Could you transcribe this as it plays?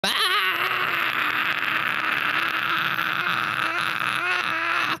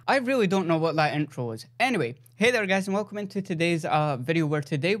I really don't know what that intro was. Anyway, hey there guys and welcome into today's video where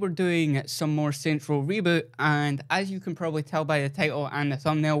today we're doing some more Saints Row Reboot, and as you can probably tell by the title and the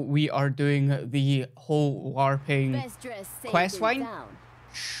thumbnail, we are doing the whole LARPing quest line.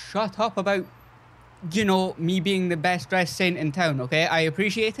 Shut up about, you know, me being the best dressed saint in town, okay? I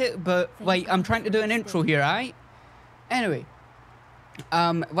appreciate it, but like I'm trying to do an intro here, alright? Anyway,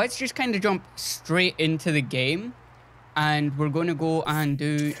 let's just kind of jump straight into the game. And we're going to go and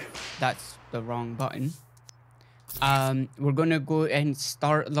do... That's the wrong button. We're going to go and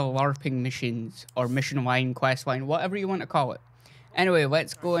start the LARPing missions. Or mission line, quest line, whatever you want to call it. Anyway,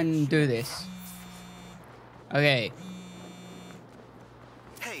 let's go and do this. Okay.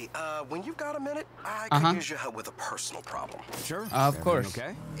 Hey, when you've got a minute, I could use your help with a personal problem. Sure. Of course.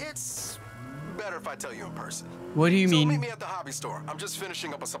 Okay. It's better if I tell you in person. What do you mean? Meet me at the hobby store. I'm just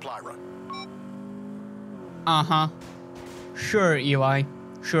finishing up a supply run. Uh-huh. Sure, Eli.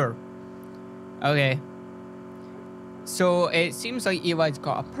 Sure. Okay. So, it seems like Eli's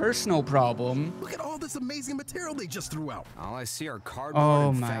got a personal problem. Look at all this amazing material they just threw out. All I see are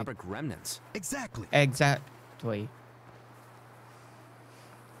cardboard and my. fabric remnants. Exactly. Exactly.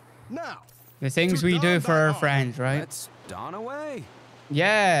 Now, The things we do for our friends, right? Let's don away.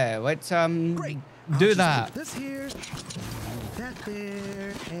 Yeah, let's, great. do that. This here, that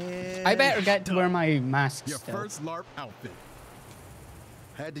there, and I better get to wear my mask your still. first LARP outfit.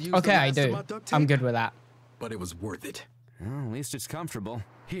 Had to use Okay, the I last of do. my duct I'm tape, good with that. but it was worth it. Well, at least it's comfortable.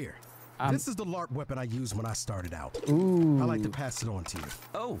 Here, this is the LARP weapon I used when I started out. Ooh. I like to pass it on to you.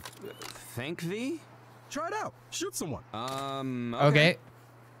 Oh, thank thee? Try it out. Shoot someone. Okay.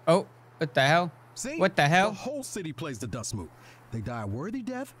 Oh, what the hell? See? What the hell? The whole city plays the dust moot. They die a worthy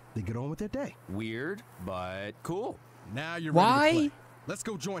death, they get on with their day. Weird, but cool. Now you're Why? ready to play. Let's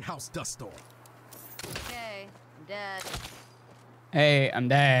go join House Dust Storm. Okay, I'm dead. Hey, I'm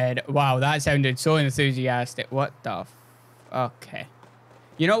dead. Wow, that sounded so enthusiastic. What the okay.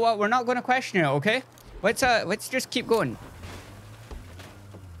 You know what? We're not going to question it, okay? Let's just keep going.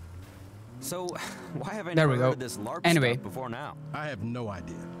 So, why have I There never we go. heard of this LARP Anyway. stuff before now? I have no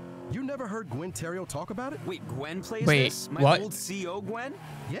idea. You never heard Gwen Terrio talk about it? Wait, Gwen plays Wait, this? My what? old CO Gwen?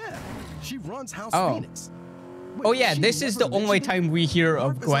 Yeah, she runs House Oh. Phoenix. Oh yeah, She this is the never only mentioned it? time we hear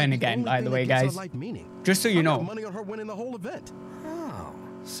LARP of is Gwen like again, only by thing the that way, gives her guys. life meaning. Just so you I got know. money on her winning the whole event. Oh,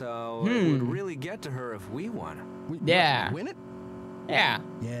 so it would really get to her if we won. Yeah. Win it? Yeah.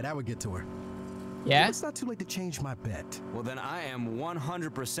 Yeah, that would get to her. Yeah? It's not too late to change my bet. Well, then I am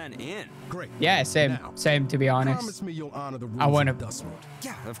 100% in. Great. Yeah, same. Now, Same, to be honest. promise me you'll honor the rules I wanna- of Dust Moot.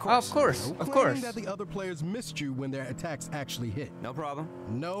 Yeah, of Oh, course. of course. No Of claiming course. that the other players missed you when their attacks actually hit. No problem.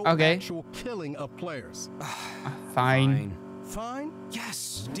 No Okay. actual killing of players. Fine. Fine?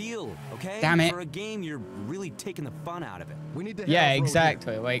 Yes, deal, okay? Damn it. For a game, you're really taking the fun out of it. We need to Yeah, have a road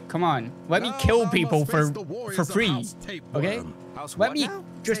exactly. Like, come on. Let me here. kill Now I people must for face the warriors of free. House Tapeworm. Okay? House Let what me now?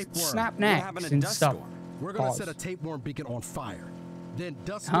 just Tapeworm. snap What happened necks to and Dust stuff. Storm? We're gonna Pause. set a tapeworm beacon on fire. Then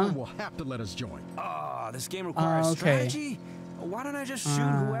Dust Huh? Storm will have to let us join. Oh, this game requires okay. strategy. Why don't I just shoot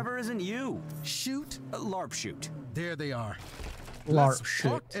whoever isn't you? Shoot. LARP shoot. There they are. LARP Let's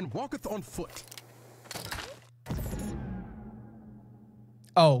shoot. walk and walketh on foot.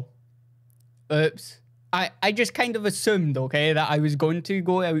 Oh. Oops. I just kind of assumed, okay, that I was going to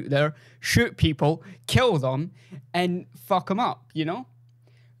go out there, shoot people, kill them, and fuck them up, you know?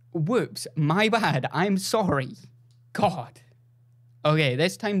 Whoops. My bad. I'm sorry. God. Okay,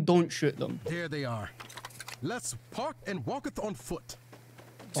 this time don't shoot them. There they are. Let's park and walketh on foot.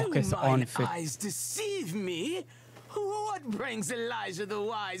 Focus on foot. eyes deceive me? What brings Elijah the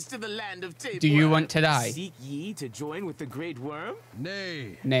Wise to the land of Tapeworm? Do you want to die? Seek ye to join with the Great Worm?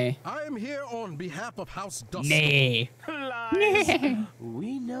 Nay. Nay. I am here on behalf of House Dust. Nay. Lies.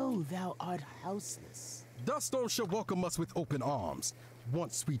 We know thou art houseless. Duststorm shall welcome us with open arms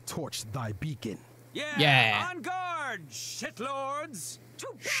once we torch thy beacon. Yeah. On guard, shitlords.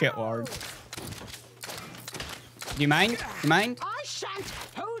 Shitlord. Do you mind? You mind? I shan't.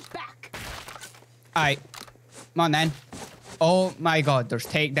 Who's back? Alright. Come on then. Oh my god, there's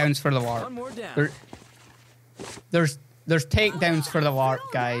takedowns for the LARP. One more down. There's takedowns for the LARP,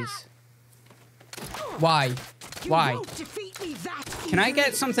 guys. Why? Why? Won't defeat me that Can I easily.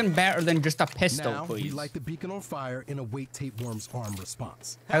 get something better than just a pistol, Now, we please? light the beacon on fire and await Tapeworm's arm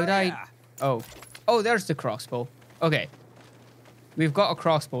response. How'd I... yeah. Oh. Oh, there's the crossbow. Okay. We've got a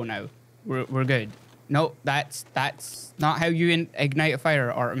crossbow now. We're good. No, that's not how you ignite a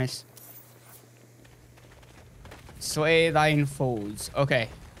fire, Artemis. Slay thine foes. Okay.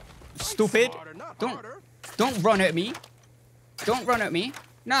 Stupid. Don't run at me. Don't run at me.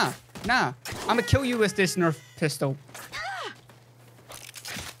 Nah. I'm gonna kill you with this Nerf pistol.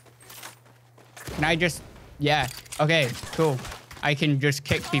 Can I just... Yeah. Okay, cool. I can just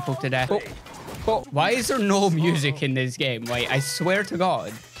kick people to death. Oh, why is there no music in this game? Like, I swear to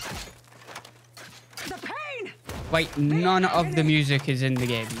God. The pain. Like, none of the music is in the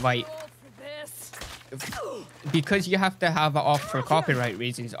game. Like, because you have to have it off for copyright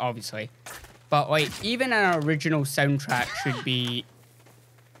reasons, obviously. But, like, even an original soundtrack should be,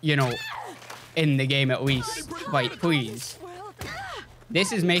 you know, in the game at least. Like, please.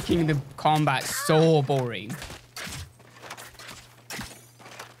 This is making the combat so boring.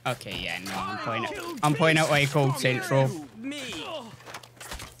 Okay, yeah, no, I'm playing out like old Central.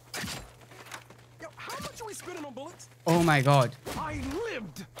 Oh my God.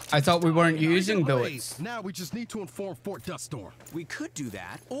 I thought we weren't using bullets. Now we just need to inform Fort Duststorm. We could do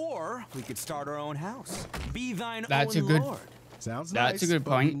that, or we could start our own house. Be thine That's own a good... lord. Sounds That's nice, a good but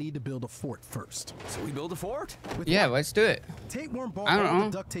point. we need to build a fort first. So we build a fort? Yeah, let's do it. Tate Worm bought I don't all know.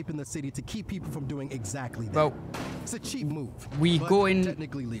 the duct tape in the city to keep people from doing exactly that. Well, It's a cheap move. we but go in...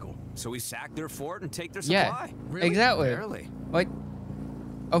 technically legal. So we sack their fort and take their Yeah, supply? Really? exactly. Barely. Like,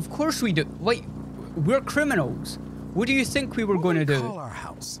 of course we do. Like, we're criminals. What do you think we were going to Call do? our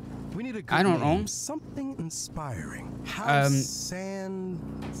house. We need a good I don't name, know. Something inspiring. House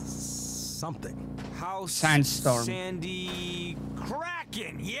something. House Sandstorm. Sandy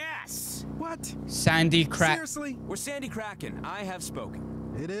Kraken, yes! What? Sandy Crack. Seriously? We're Sandy Kraken. I have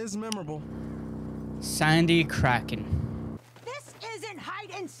spoken. It is memorable. Sandy Kraken. This isn't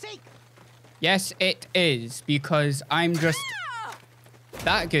hide and seek. Yes, it is, because I'm just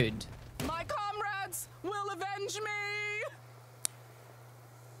that good. My comrades will avenge me.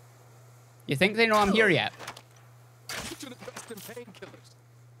 You think they know I'm here yet?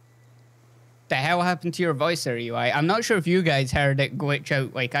 The hell happened to your voice there, UI? I'm not sure if you guys heard it glitch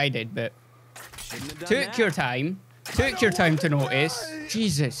out like I did, but Shouldn't have done took that. your time. Took your time to notice.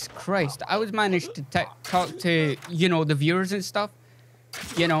 Jesus Christ. I was managed to talk to, you know, the viewers and stuff.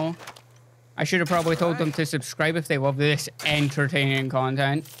 You know, I should have probably told them to subscribe if they love this entertaining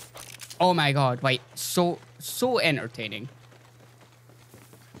content. Oh my God, like, so entertaining.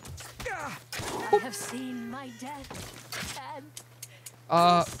 I have seen my death.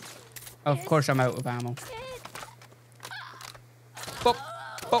 Of course I'm out of ammo. Bop,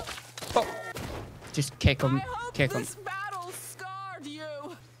 bop, bop. Just kick him, kick him. This battle scarred you.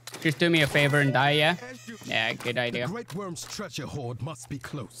 Just do me a favor and die, yeah? Yeah, good The idea. Great Worm's treasure hoard must be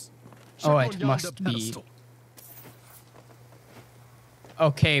close. Oh, Check it on yonder must be. pedestal.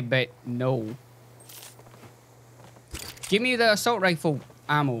 Okay, but no. Give me the assault rifle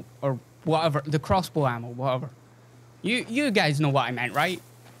ammo, or whatever, the crossbow ammo, whatever. You guys know what I meant, right?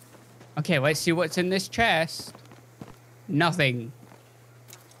 Okay, let's see what's in this chest. Nothing.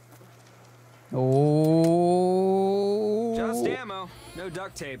 Oh. Just ammo, no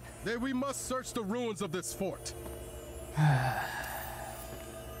duct tape. Then we must search the ruins of this fort.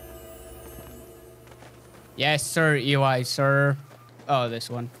 Yes, sir, UI, sir. Oh, this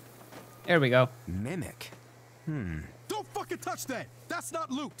one. There we go. Mimic. Don't fucking touch that. That's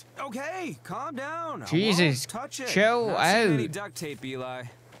not loot. Okay, calm down. I Jesus, won't touch it. chill Not seeing any out. duct tape, Eli.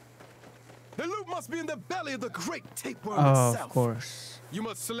 The loot must be in the belly of the great tapeworm Oh, itself. of course. You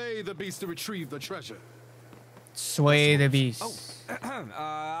must slay the beast to retrieve the treasure. Sway the beast.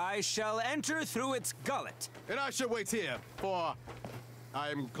 I shall enter through its gullet. And I shall wait here, for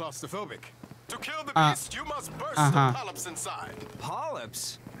I'm claustrophobic. To kill the beast, you must burst the polyps inside.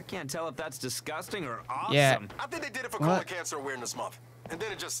 Polyps? I can't tell if that's disgusting or awesome. Yeah. I think they did it for What? Colon Cancer Awareness Month, and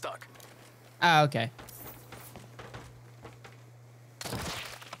then it just stuck. Ah, okay.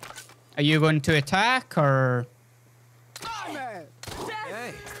 Are you going to attack, or...? Death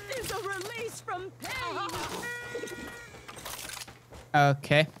Hey. is a release from pain.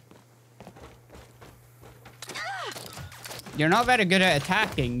 Okay. You're not very good at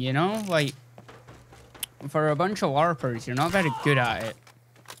attacking, you know? Like, for a bunch of LARPers, you're not very good at it.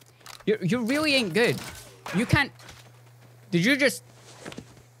 You really ain't good. You can't... Did you just...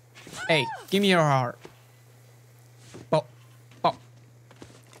 Hey, give me your heart. Bop. Bop.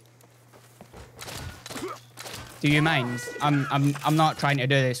 Do you mind? I'm not trying to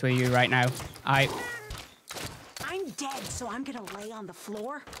do this with you right now. I'm dead, so I'm gonna lay on the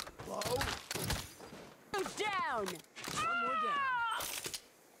floor. Whoa. Down. One more down.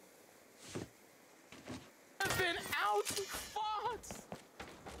 I've been out fought.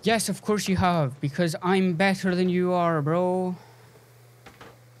 Yes, of course you have, because I'm better than you are, bro.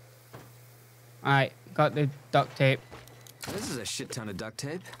 Alright, got the duct tape. This is a shit ton of duct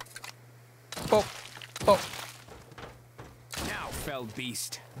tape. Bop. Bop. Now, felled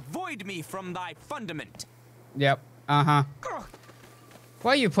beast, void me from thy fundament. Yep. Uh-huh.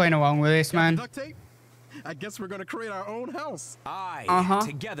 Why are you playing along with this, man? Duct tape? I guess we're gonna create our own house. Aye,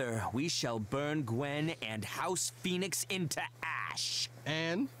 together we shall burn Gwen and House Phoenix into ash.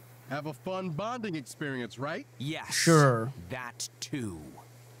 And have a fun bonding experience, right? Yes. Sure. That too.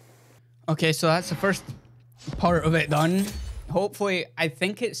 Okay, so that's the first part of it done. Hopefully, I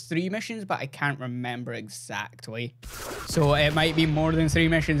think it's 3 missions, but I can't remember exactly. So it might be more than 3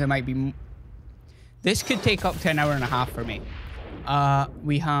 missions. It might be... This could take up to an hour and a half for me.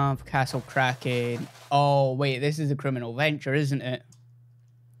 We have Castle Kraken. Oh, wait, this is a criminal venture, isn't it?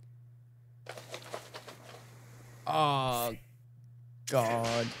 Oh,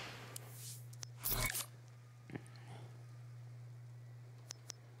 God.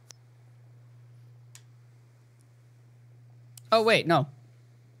 Oh, wait, no.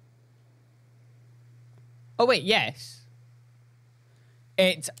 Oh, wait, yes.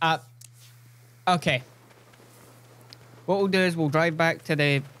 It's up. Okay. What we'll do is we'll drive back to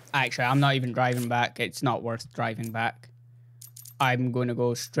the... Actually, I'm not even driving back. It's not worth driving back. I'm going to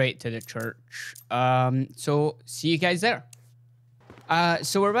go straight to the church. So, see you guys there.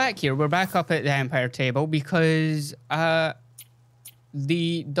 So we're back here. We're back up at the Empire table because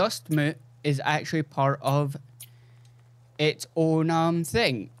the dust moot is actually part of its own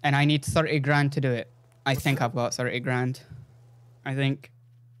thing. And I need 30 grand to do it. I think I've got 30 grand. I think.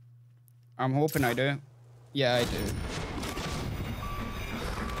 I'm hoping I do. Yeah, I do.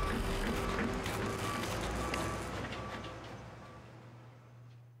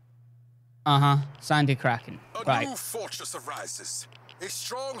 Sandy Kraken. A new fortress arises. A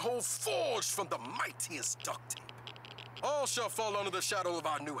stronghold forged from the mightiest duct tape. All shall fall under the shadow of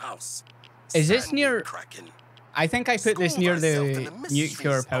our new house. Is this Sandy near... Kraken. I think I put this School near thyself the in the mysteries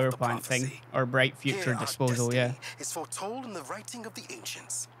nuclear power of the plant thing. prophecy. Or bright future Here our disposal, yeah. destiny is foretold in the writing of the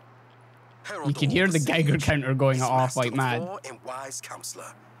ancients. You can hear the Geiger counter going off like mad. And wise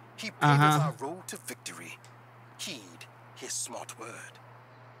counselor. He paveth our road to victory. Heed his smart word.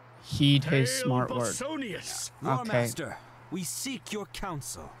 Heed his smart word. Bosonius. War Okay. Master, we seek your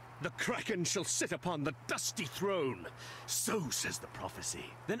counsel. The Kraken shall sit upon the dusty throne. So says the prophecy.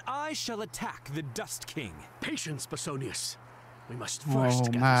 Then I shall attack the Dust King. Patience, Bosonius. We must first Oh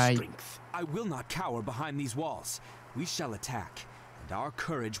gather my. strength. I will not cower behind these walls. We shall attack, and our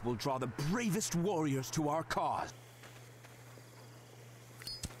courage will draw the bravest warriors to our cause.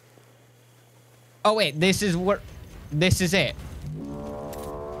 Oh wait, this is what... This is it.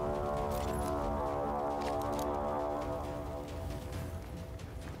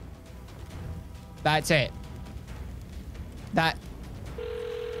 That's it.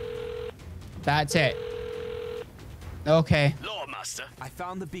 That's it. Okay. Lawmaster, I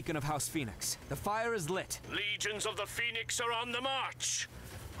found the beacon of House Phoenix. The fire is lit. legions of the Phoenix are on the march.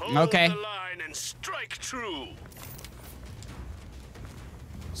 Hold Okay. the line and strike true.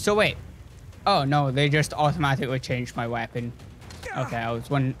 So wait. Oh no, they just automatically changed my weapon. Okay, I was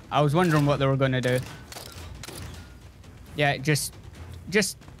wondering what they were gonna do. Yeah, just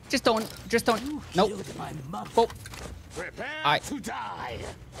don't. Nope. Oh, Prepare to die.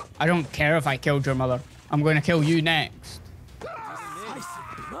 I don't care if I killed your mother. I'm gonna kill you next.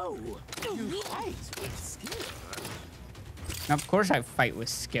 Now, of course I fight with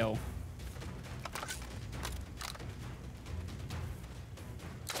skill.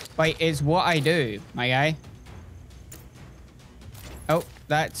 Fight is what I do, my guy. Oh,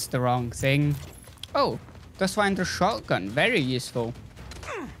 that's the wrong thing. Oh, the Slander shotgun. Very useful.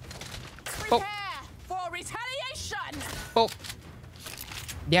 Prepare for retaliation. Oh.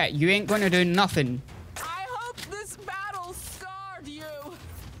 Yeah, you ain't gonna do nothing. I hope this battle scarred you.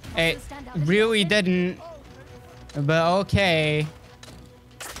 It really didn't. But okay.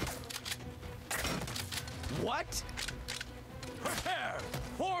 What? Prepare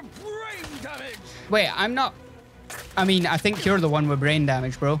for brain damage. Wait, I'm not... I mean, I think you're the one with brain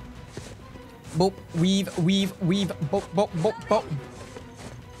damage, bro. Boop, weave, boop, boop, boop, boop.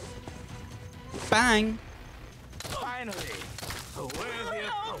 Bang. Finally, a worthy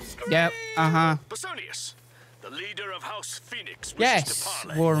opponent. Yep, uh-huh. Bosonius, the leader of House Phoenix, wishes Yes, to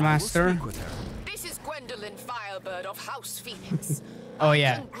parley. War Master. This is Gwendolyn Firebird of House Phoenix. Oh,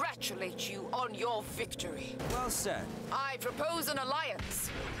 yeah. Congratulate you on your victory. Well said. I propose an alliance.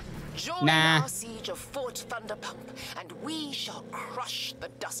 Join Nah. our siege of Fort Thunderpump, and we shall crush the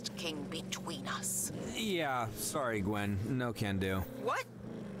Dust King between us. Yeah, sorry, Gwen. No can do. What?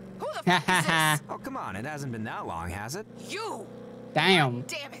 Who the fuck is this? Oh, come on. It hasn't been that long, has it? You! Damn.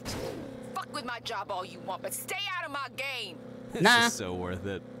 Damn it! Fuck with my job all you want, but stay out of my game! Nah. This is so worth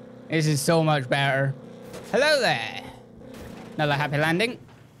it. This is so much better. Hello there. Another happy landing.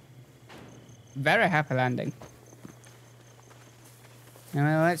 Very happy landing.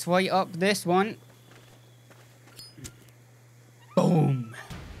 Now let's light up this one. Boom.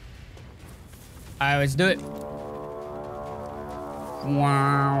 Alright, let's do it.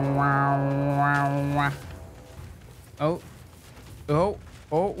 Oh. Oh.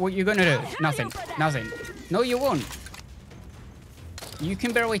 Oh, what you gonna do? Nothing. Nothing. No, you won't. You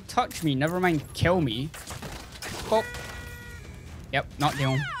can barely touch me, never mind kill me. Oh. Yep, not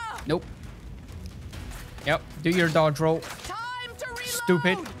down. Nope. Yep, do your dodge roll.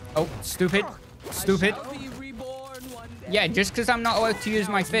 Stupid. Oh, stupid. Stupid. Yeah, just because I'm not allowed to use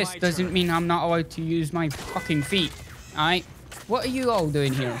my fist doesn't mean I'm not allowed to use my fucking feet. Alright? What are you all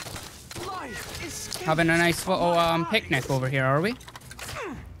doing here? Having a nice little picnic over here, are we?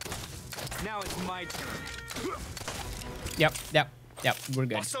 Now it's my turn. Yep, we're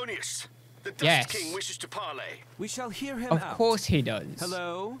good. Ausonius, the Dust Yes. King wishes to parley. We shall hear him Of out. course he does.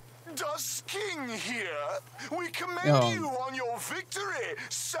 Hello? Dust King here. We commend Oh. you on your victory,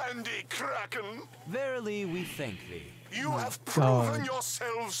 Sandy Kraken. Verily we thank thee. You have God. proven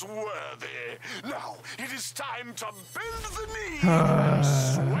yourselves worthy. Now it is time to bend the knee and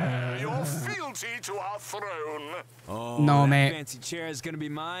swear your fealty to our throne. Oh, No, that mate. fancy chair is gonna be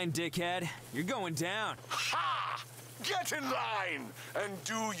mine, dickhead. You're going down. Ha! Get in line and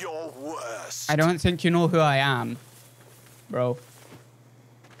do your worst. I don't think you know who I am, bro.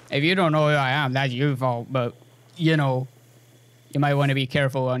 If you don't know who I am, that's your fault, but, you know, you might want to be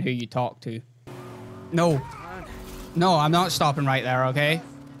careful on who you talk to. No. No, I'm not stopping right there, okay?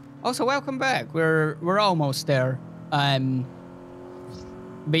 Also, welcome back. We're almost there. But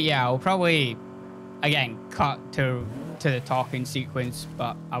yeah, I'll probably, again, cut to the talking sequence,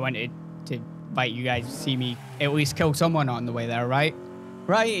 but I wanted to invite you guys to see me at least kill someone on the way there, right?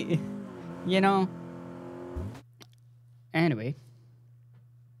 Right? You know? Anyway.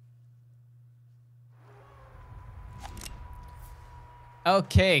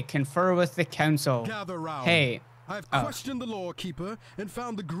 Okay, confer with the council. Gather round. Hey. I've questioned the Lore Keeper and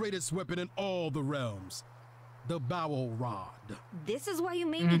found the greatest weapon in all the realms. The Bowel Rod. This is why you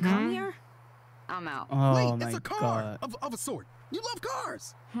made me come here? I'm out. Oh Wait, my it's a car god. of a sort. You love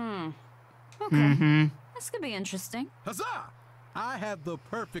cars. Okay. This could be interesting. Huzzah! I have the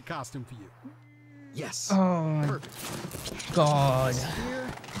perfect costume for you. Yes. Oh my Perfect. god. Here.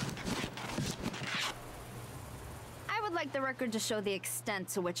 I would like the record to show the extent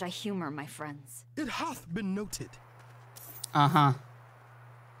to which I humor my friends. It hath been noted. Uh-huh.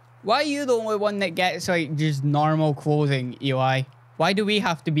 Why are you the only one that gets, like, just normal clothing, Eli? Why do we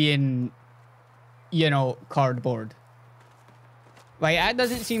have to be in, you know, cardboard? Like, that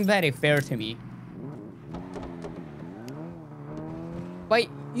doesn't seem very fair to me. Like,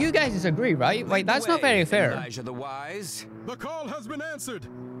 you guys agree, right? Like, that's not very fair. Elijah the Wise. The call has been answered.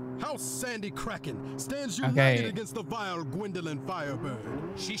 House Sandy Kraken stands Okay. united against the vile Gwendolyn Firebird.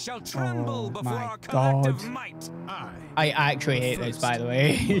 She shall tremble Oh before my our collective God. might. I actually hate this, by the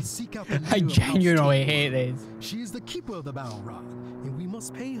way. Seek out the I leader of House genuinely Tolkien. hate this. She is the keeper of the Bowel Rod, and we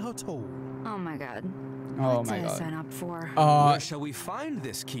must pay her toll. Oh my god. Oh What my did I sign god. up for? Where shall we find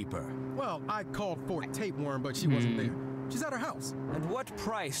this keeper? Well, I called Fort Tapeworm, but she wasn't there. She's at her house. And what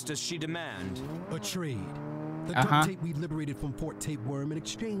price does she demand? A trade. The Uh-huh. duct tape we liberated from Fort Tapeworm in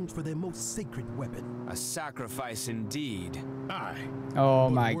exchange for their most sacred weapon. A sacrifice indeed. Aye. Oh but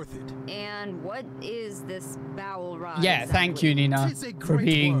my. worth it. And what is this bowel rod? Yeah, thank you, Nina, Tis a for great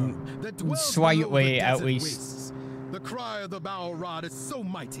being worm that dwells slightly, below the at desert least, wastes. The cry of the Bowel Rod is so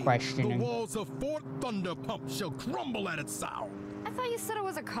mighty. questioning. The walls of Fort Thunder Pump shall crumble at its sound. I thought you said it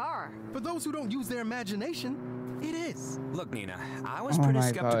was a car. For those who don't use their imagination, it is. Look, Nina, I was Oh pretty my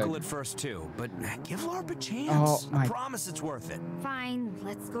skeptical God. at first too, but give Larp a Oh chance. my- I promise it's worth it. Fine,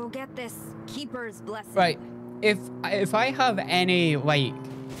 let's go get this keeper's blessing. Right. If I have any, like,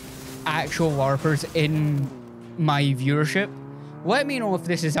 actual LARPers in my viewership, let me know if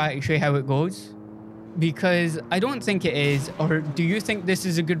this is actually how it goes. Because I don't think it is. Or do you think this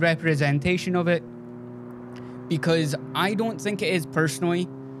is a good representation of it? Because I don't think it is personally.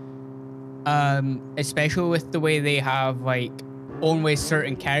 Especially with the way they have, like, only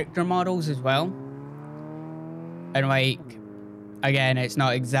certain character models as well. And, like, again, it's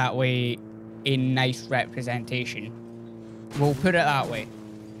not exactly a nice representation. We'll put it that way.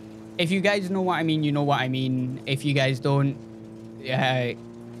 If you guys know what I mean, you know what I mean. If you guys don't,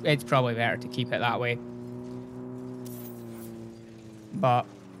 it's probably better to keep it that way. But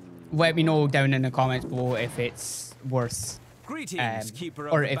let me know down in the comments below if it's worth, Greetings, keeper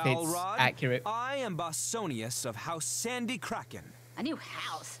of or the if Bowel it's Rod. accurate. I am Bosonius of House Sandy Kraken. A new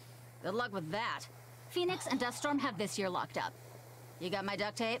house? Good luck with that. Phoenix and Duststorm have this year locked up. You got my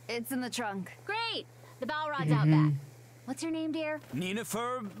duct tape? It's in the trunk. Great! The bowel rod's out back. What's your name, dear?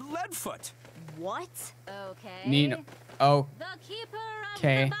 Ninefer Leadfoot. What? Okay. Nina. Oh, The keeper of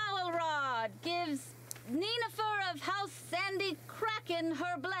okay. the bowel rod gives Ninefer of House Sandy Kraken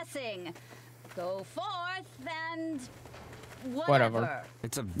her blessing. Go forth and whatever.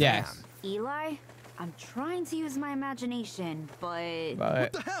 It's a van. Yes. Eli, I'm trying to use my imagination, but...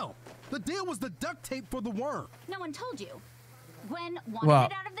 What the hell? The deal was the duct tape for the worm. No one told you. Gwen wanted Well-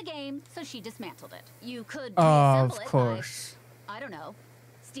 it out of the game, so she dismantled it. You could Of reassemble it course. by, I don't know,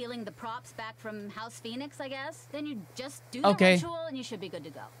 stealing the props back from House Phoenix, I guess. Then you just do Okay. the ritual and you should be good to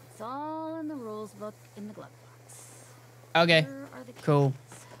go. It's all in the rules book in the glove box. Okay. Here are the Cool.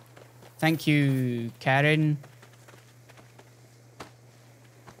 keys. Thank you, Karen.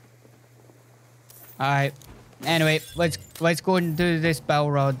 Alright. Anyway, let's go and do this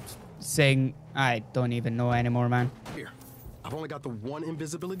bell rod thing. I don't even know anymore, man. Here. I've only got the one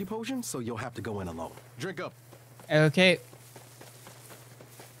invisibility potion, so you'll have to go in alone. Drink up. Okay.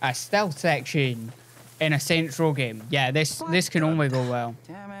 A stealth section in a Saints Row game. Yeah, this can only go well.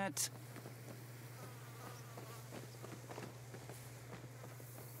 Damn it.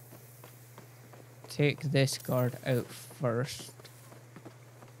 Take this guard out first.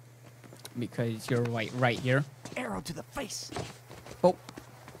 Because you're right here. Arrow to the face. Oh,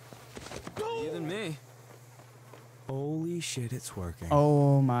 You than me. Holy shit, it's working.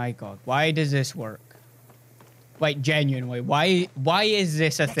 oh my god. Why does this work? Like, genuinely, why is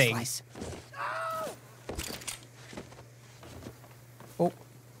this a thing? Slice. Oh.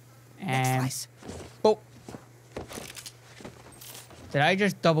 Next And slice. oh. Did I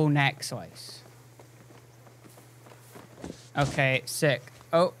just double neck slice? Okay, sick.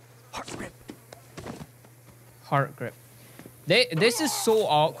 Oh, Heart grip. heart grip. This is so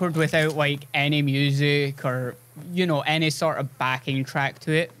awkward without like any music or, you know, any sort of backing track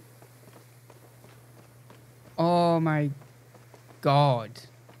to it. Oh my god.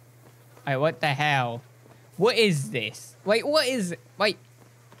 Like, what the hell? What is this? Like, what is... Like,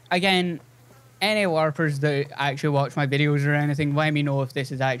 again, any LARPers that actually watch my videos or anything, let me know if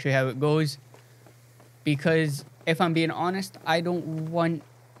this is actually how it goes. Because, if I'm being honest, I don't want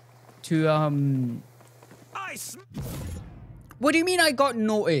to, What do you mean I got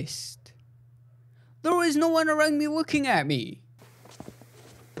noticed? There was no one around me looking at me.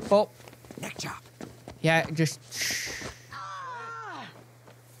 Oh. Neck chop. Yeah, just...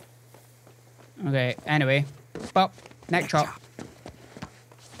 Okay, anyway. Bop. Neck chop.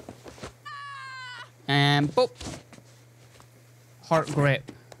 And boop. Heart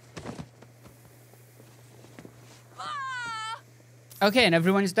grip. Okay, and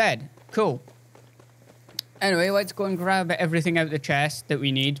everyone's dead. Cool. Anyway, let's go and grab everything out of the chest that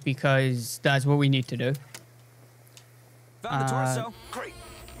we need, because that's what we need to do. Found the torso. Great.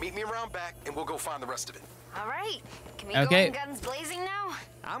 Meet me around back, and we'll go find the rest of it. All right, can we Okay. go in guns blazing now?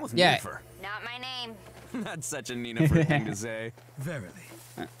 I'm with Yeah. Ninefer. Not my name. That's such a Ninefer thing to say. Verily.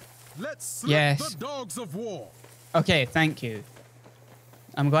 Let's slip Yes. the dogs of war. Okay, thank you.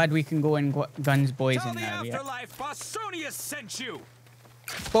 I'm glad we can go in guns Tell blazing the now, yeah. afterlife Bosonius sent you.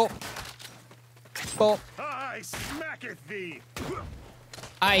 Boop. Boop. I smacketh thee.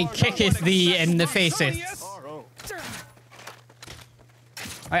 I kicketh thee in the faces.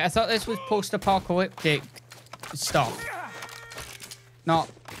 I thought this was post-apocalyptic stuff. Not...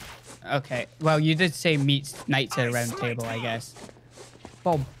 Okay. Well, you did say meets Knights at a Round Table, I guess.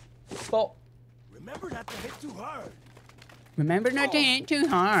 Bob. Bob. Remember not to hit too hard. Remember not to hit too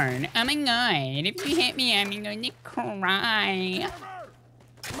hard. Oh my god. If you hit me, I'm going to cry.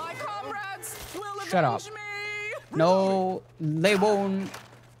 My comrades will Shut up. avenge me. No, they won't.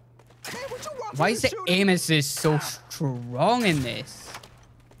 Hey, what you want Why from is the the shooting? aim assist so strong in this?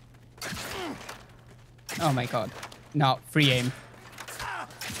 Oh my god. No, free aim.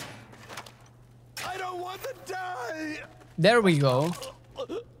 I don't want to die. There we go.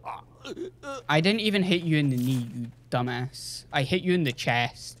 I didn't even hit you in the knee, you dumbass. I hit you in the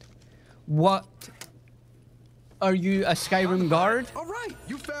chest. What? Are you a Skyrim guard? All right.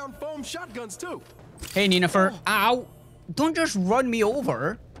 You found foam shotguns, too. Hey, Ninefer. Ow! Don't just run me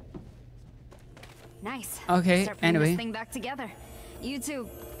over. Nice. Okay, Start putting anyway. this thing back together. You two.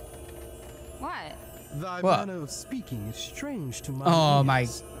 What? Thy What? manner of speaking is strange to my Oh my...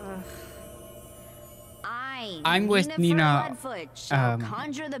 ears. I'm with Ninefer Nina, Leadfoot shall um,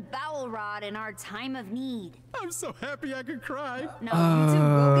 conjure the bowel rod in our time of need. I'm so happy I could cry. No, you two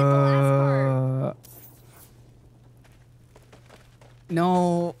go get the last part.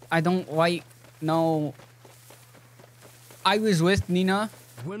 No, I don't like... No. I was with Nina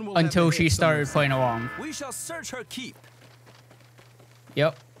When will have until the she head started summons? playing along. We shall search her keep.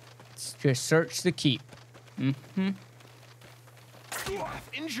 Yep. Just search the keep. Mm-hmm. You have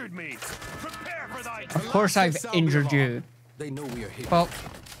injured me. Prepare for thy Of course I've injured you. They know we are here. Bop.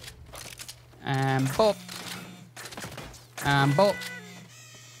 Bop. Bop. Bop.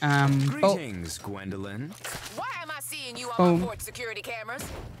 Greetings, Gwendolyn. Why am I seeing you on Boom. my fort security cameras?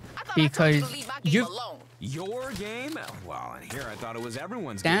 I thought Because I told you to leave my game you- alone. Your game? Well, and here I thought it was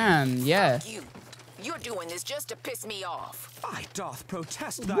everyone's Damn, yeah. Fuck you. You're doing this just to piss me off. game. I doth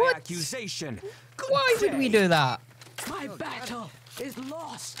protest thy What? accusation. Good Why would we do that? My battle is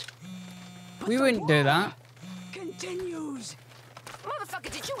lost. But We the wouldn't do war that. Continues.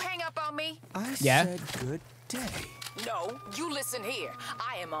 Motherfucker, did you hang up on me? I Yeah. said good day. No, you listen here.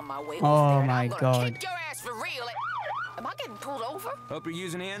 I am on my way Oh over there, and my I'm gonna God. kick your ass for real. Am I getting pulled over? Hope you're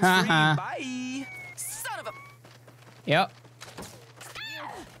using hands Haha. free. Bye. Son of a... Yep.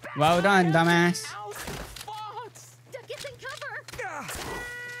 Well done, dumbass. Duck is in cover.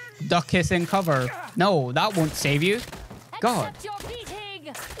 Duck is in cover. No, that won't save you. God. Accept your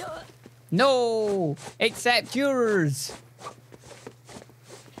beating. No, except yours.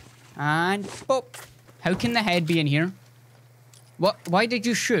 And boop. How can the head be in here? What? Why did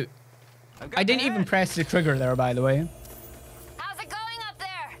you shoot? I didn't even press the trigger there, by the way. How's it going up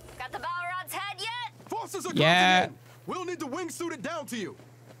there? Got the Balrod's head yet? Forces are Yeah. closing in. We'll need to wingsuit it down to you.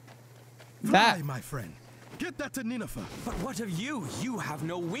 That- Fly, my friend. Get that to Nineveh. But what of you? You have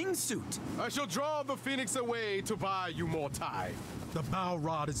no wingsuit. I shall draw the phoenix away to buy you more time. The bow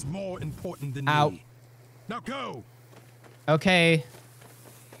rod is more important than Ow. me. Now go. Okay.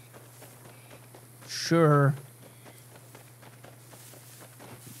 Sure.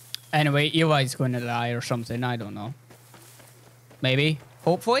 Anyway, Eli's going to die or something. I don't know. Maybe.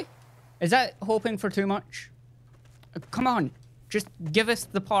 Hopefully. Is that hoping for too much? Come on. Just give us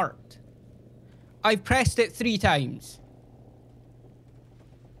the part. I've pressed it 3 times.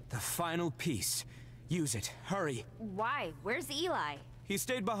 The final piece. Use it. Hurry. Why? Where's Eli? He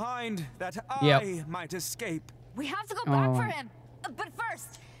stayed behind that Yep. I might escape. We have to go back Oh. for him. But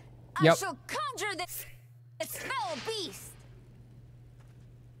first, Yep. I shall conjure this spell beast.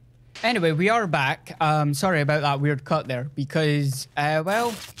 Anyway, we are back. Sorry about that weird cut there because,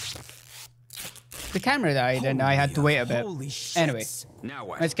 well, the camera died and I had to wait a bit. Holy shit. Anyway, Now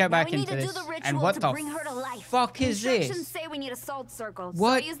what? let's get Now back we need into to this. do the ritual And what to the bring her to life. fuck is Instructions this? say we need a salt circle.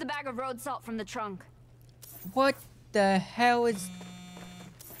 What? So I use the bag of road salt from the trunk. What the hell is...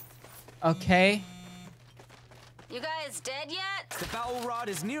 Okay. You guys dead yet? The bowel rod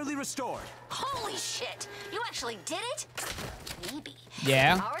is nearly restored. Holy shit! You actually did it? Maybe.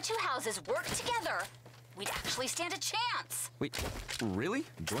 Yeah. If our 2 houses work together, we'd actually stand a chance. Wait, really?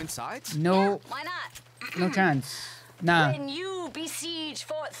 Join sides? No, Why not? no chance. Nah. When you besiege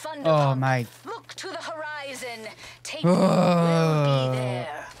Fort Thunder, Oh my... look to the horizon. Take will be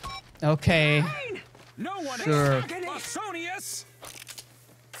there. Okay. No one Sure. is Ausonius!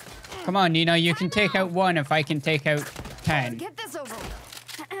 Come on, Nina, you can take out 1 if I can take out 10. Get this over with.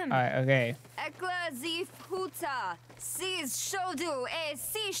 Alright, okay. Ekla zif huta, sis shodu e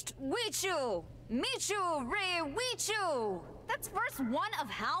sisht wichu, michu re wichu. That's verse 1 of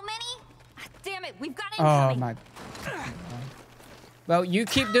how many? Ah, damn it, we've got Oh incoming. my... Well, you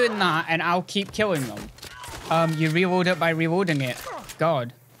keep doing that and I'll keep killing them. You reload it by reloading it.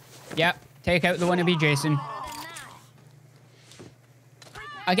 God. Yep, take out the wannabe Jason.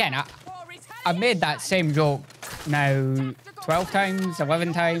 Again, I've made that same joke now 12 times,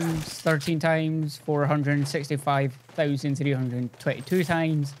 11 times, 13 times, 465,322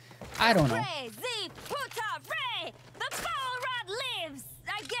 times. I don't know. Re zif huta re, the Balrog lives,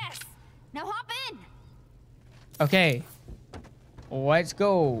 I guess. Now hop in. Okay. Let's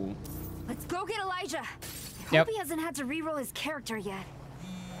go. Let's go get Elijah. I Yep. hope he hasn't had to re-roll his character yet.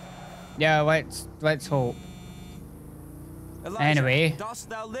 Yeah, let's hope. Elijah, Anyway. dost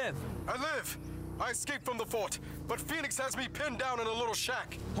thou live? I live. I escaped from the fort, but Phoenix has me pinned down in a little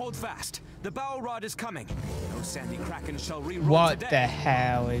shack. Hold fast. The bowel rod is coming. No sandy kraken shall re-roll What today. the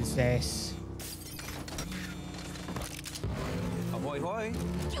hell is this? Ahoy hoy.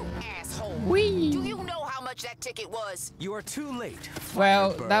 You asshole. Whee! Do you know how much that ticket was? You are too late.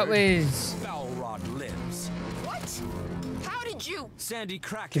 Well, Firebird. that was... Bowel rod lives. What? How did you? Sandy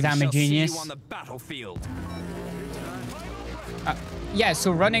kraken 'Cause I'm a shall see genius. you on the battlefield. Yeah,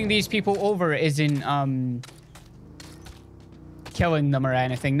 so running these people over isn't, killing them or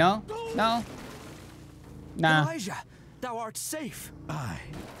anything, no? No? Nah. Elijah, thou art safe. Aye.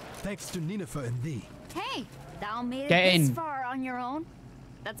 Thanks to Nineveh and thee. Hey, thou made it Get this in. far on your own.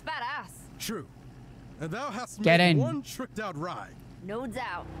 That's badass. True. And thou hast Get made in. one tricked out ride. No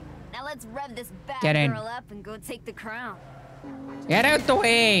doubt. Now let's rev this bad Get in. girl up and go take the crown. Get out the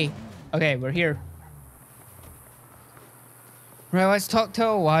way! Okay, we're here. Right, let's talk to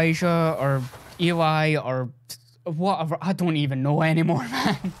Elijah or Eli or whatever. I don't even know anymore,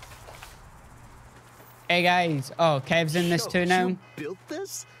 man. Hey guys. Oh, Kev's in this too now. You built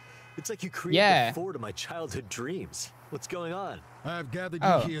this? It's like you created the fort of my childhood dreams. What's going on? I have gathered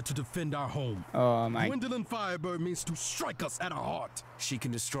you here to defend our home. Oh my. Gwendolyn Firebird means to strike us at our heart. She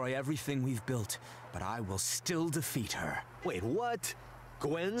can destroy everything we've built, but I will still defeat her. Wait, what?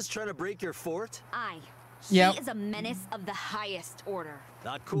 Gwen's trying to break your fort? She is a menace of the highest order.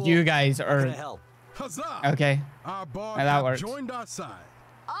 Not cool. You guys are. Huzzah! Okay. Our bard that have works. joined our side.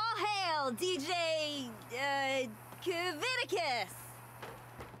 All hail, DJ Kviticus.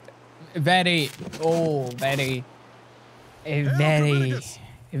 Very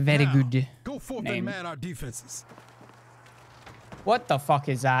Now, good Go forth name. and man our defenses. What the fuck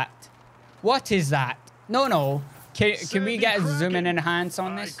is that? What is that? No. Can we get a zoom in enhance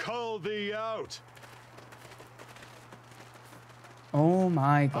on this? I call thee out. Oh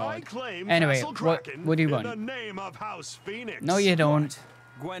my god. I claim Anyway, Castle what do you in want? the name of House Phoenix. No, you don't.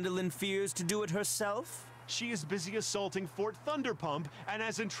 Gwendolyn fears to do it herself? She is busy assaulting Fort Thunderpump and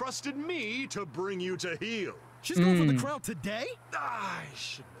has entrusted me to bring you to heel. She's going for the crown today? I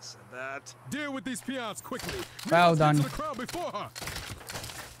shouldn't have said that. Deal with these peons quickly. Well Let's done. Get to the crown before her.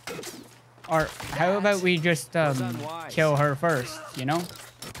 Or how about we just kill her first, you know?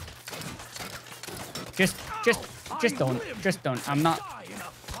 Just don't. I'm not.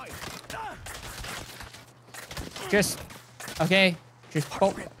 Just okay. Just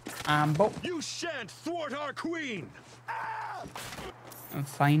bolt. Bolt. You shan't thwart our queen. And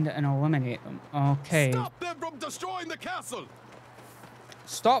find and eliminate them. Okay. Stop them from destroying the castle.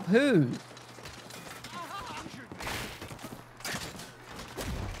 Stop who?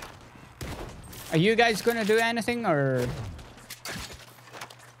 Are you guys gonna do anything or?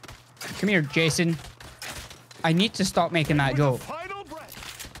 Come here, Jason. I need to stop making that joke. Final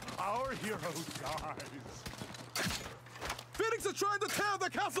breath. Our hero dies. Phoenix is trying to tear the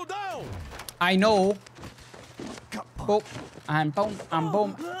castle down. I know. Boop. And boom. And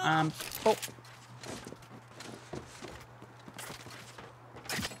boom. And boom.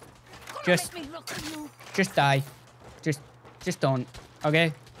 Just die. Just don't.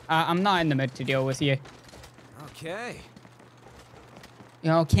 Okay? I'm not in the mood to deal with you. Okay.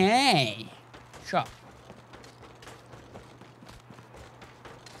 Okay. Shut up.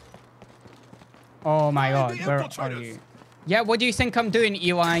 Oh my god, where are you? Yeah, what do you think I'm doing,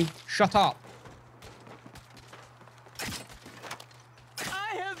 Eli? Shut up.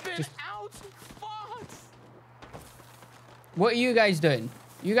 I have been outfought. What are you guys doing?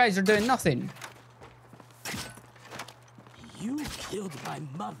 You guys are doing nothing. You killed my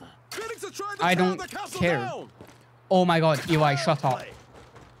mother. Phoenix is trying to I tear don't the castle care. down. Oh my god, Eli, shut up.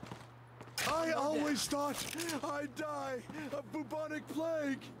 I always thought I'd die of bubonic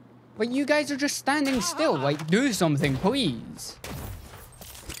plague. But you guys are just standing still. Like, do something, please.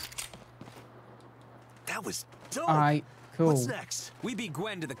 That was dope. Alright, cool. What's next? We beat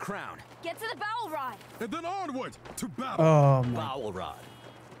Gwen to the crown. Get to the bowel rod. And then onward to battle. Oh my. Bowel Rod.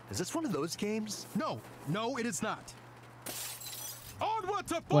 Is this one of those games? No, it is not. Onward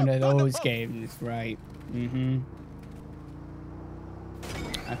to One of those Thunderpump. games, right? Mm-hmm.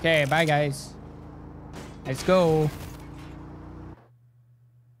 Okay, bye guys. Let's go.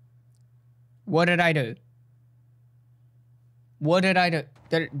 What did I do? What did I do?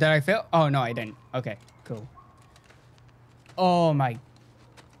 Did I fail? Oh no, I didn't. Okay, cool. Oh my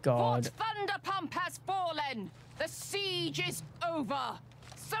god. Fort Thunderpump has fallen. The siege is over.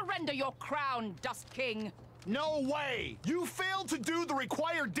 Surrender your crown, Dust King. No way! You failed to do the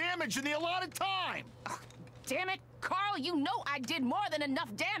required damage in the allotted time! Damn it, Carl, you know I did more than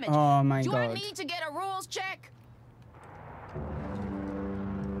enough damage. Oh my Do god. I need to get a rules check?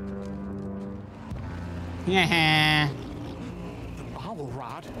 Yeah. Bowel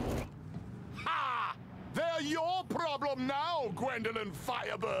Rod? Ha! They're your problem now, Gwendolyn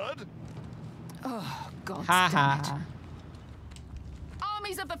Firebird! Oh, God. Ha ha.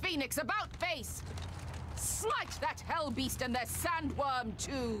 Armies of the Phoenix, about face! Smite that hell beast and their sandworm,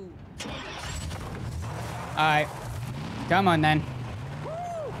 too! Alright. Come on then.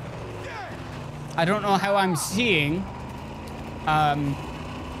 I don't know how I'm seeing.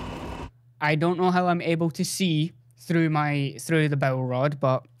 I don't know how I'm able to see through the bowel rod,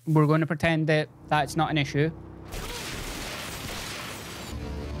 but we're going to pretend that that's not an issue.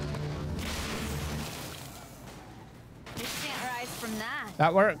 You can't rise from that.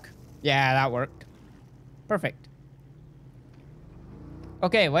 That work? Yeah, that worked. Perfect.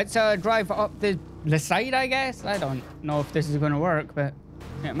 Okay, let's drive up the side, I guess. I don't know if this is going to work, but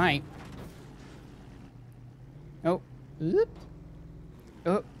it might. Nope. Oop.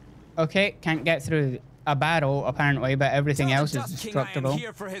 Oh, okay. Can't get through a barrel apparently, but everything else is destructible.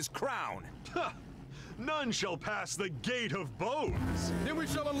 Here for his crown. None shall pass the gate of bones. Then we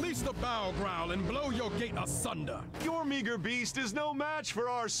shall unleash the bow growl and blow your gate asunder. Your meager beast is no match for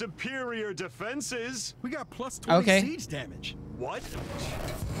our superior defenses. We got plus 20 Okay. siege damage. What?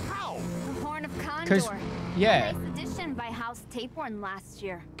 How? The Horn of 'Cause- Condor. yeah. Nice addition by House Tapeworm last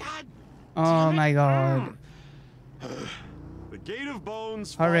year. God. Oh my god. The gate of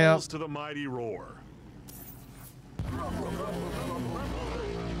bones Hurry up. falls to the mighty roar.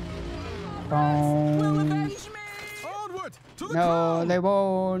 Boom. Onward to the No, crown. they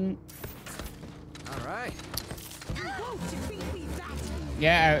won't. All right.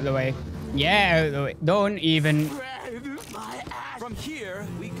 Get out of the way. Get out of the way. Don't even. From here,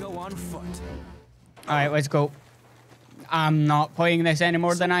 we go on foot. Alright, let's go. I'm not playing this any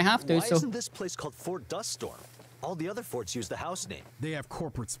more than I have to, Why so. isn't this place called Fort Duststorm? All the other forts use the house name. They have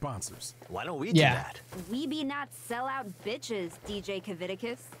corporate sponsors. Why don't we Yeah. do that? We be not sellout bitches, DJ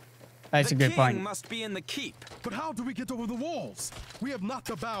Kaviticus. That's a the good king point. must be in the keep. But how do we get over the walls? We have not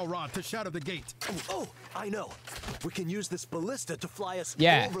the bow rod to shatter the gate. Oh, I know. We can use this ballista to fly us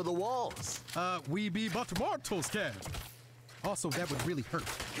Yeah. over the walls. We be but mortals can. Also, that would really hurt.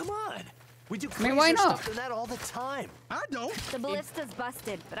 Come on. We do mean, why crazier not? stuff than that all the time. I don't. The ballista's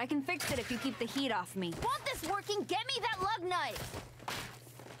busted, but I can fix it if you keep the heat off me. Want this working? Get me that lug nut!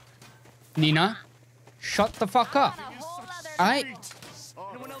 Nina, shut the fuck up. Alright?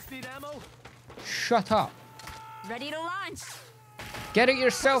 Anyone else need ammo? Shut up. Ready to launch! Get it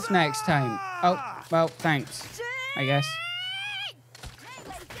yourself next time. Oh, well, thanks. I guess.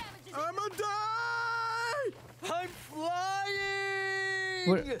 I'm a die! I'm flying!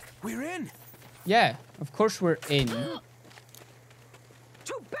 We're in. Yeah, of course we're in. To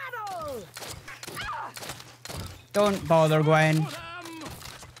battle! Don't bother, Gwen.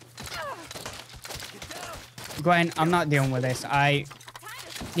 Gwen, I'm not dealing with this.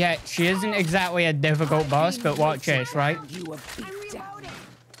 Yeah, she isn't exactly a difficult boss, but watch this, right? You a beat down.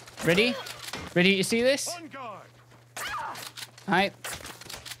 Ready? Ready to see this? On guard. Alright.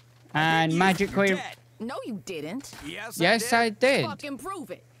 And magically... Dead. No, you didn't. Yes, I did. Fucking prove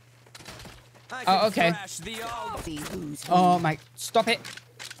it. I Oh, can okay. thrash the all. See who's who. Oh my... Stop it.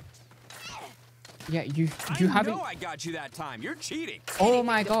 Yeah, you I haven't... know I got you that time. You're cheating. Oh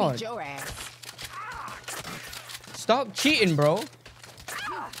my Beat god. your ass. Stop cheating, bro.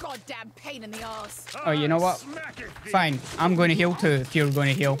 Goddamn pain in the ass. Oh, you know what? Smack it, bitch. Fine. I'm going to heal too if you're going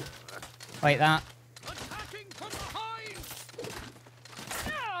to heal. Like that.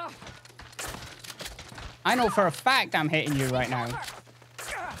 I know for a fact I'm hitting you right now.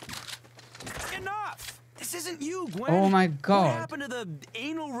 Enough. This isn't you, Gwen. Oh my What god. happened to the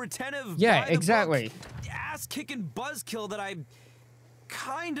anal retentive? Yeah, by the exactly. book, ass-kicking buzzkill that I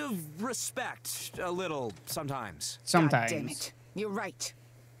kind of respect a little sometimes? Sometimes. God damn it. You're right.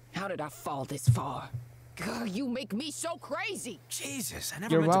 How did I fall this far? God, you make me so crazy. Jesus, I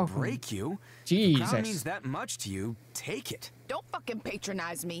never You're meant welcome. to break you. The crown means Jesus. that much to you. Take it. Don't fucking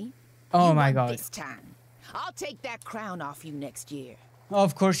patronize me. Oh You my won god. This time. I'll take that crown off you next year.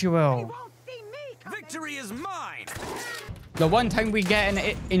 Of course you will. Won't see me coming. Victory is mine. The one time we get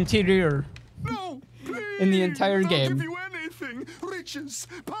an interior No, in the entire I'll game. give you anything. Riches,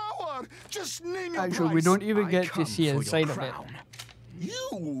 power. Just name your Actually, we price. don't even I get to come see for your inside of it. crown.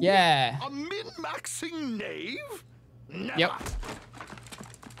 You? Yeah. A min-maxing knave? Never. Yep.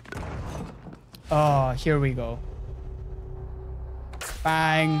 Oh, here we go.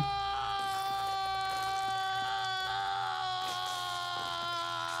 Bang.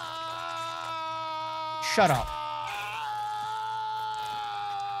 Shut up.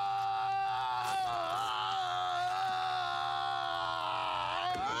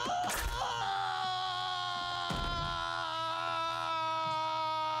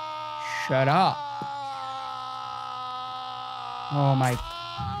 Shut up. Oh my.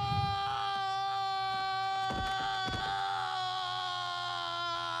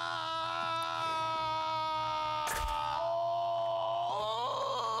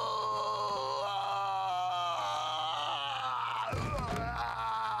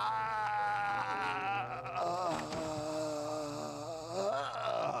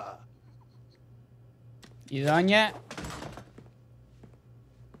 You done yet?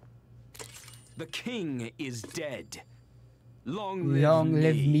 The king is dead. Long live Long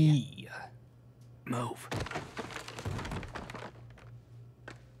live me. me. Move.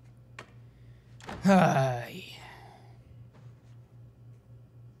 Hi.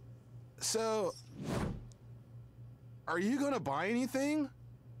 So, are you gonna buy anything?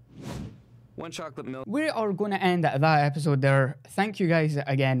 1 chocolate milk. We are going to end that episode there. Thank you guys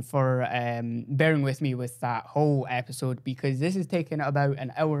again for bearing with me with that whole episode, because this has taken about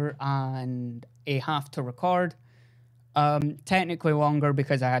an hour and a half to record. Technically longer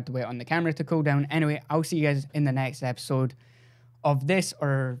because I had to wait on the camera to cool down. Anyway, I'll see you guys in the next episode of this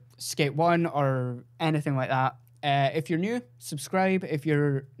or Skate 1 or anything like that. If you're new, subscribe. If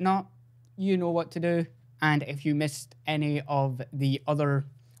you're not, you know what to do. And if you missed any of the other,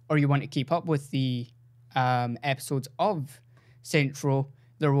 or you want to keep up with the episodes of Saints Row,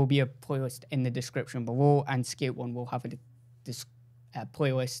 there will be a playlist in the description below, and Skate 1 will have a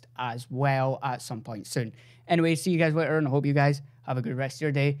playlist as well at some point soon. Anyway, see you guys later, and I hope you guys have a good rest of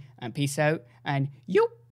your day, and peace out, and you.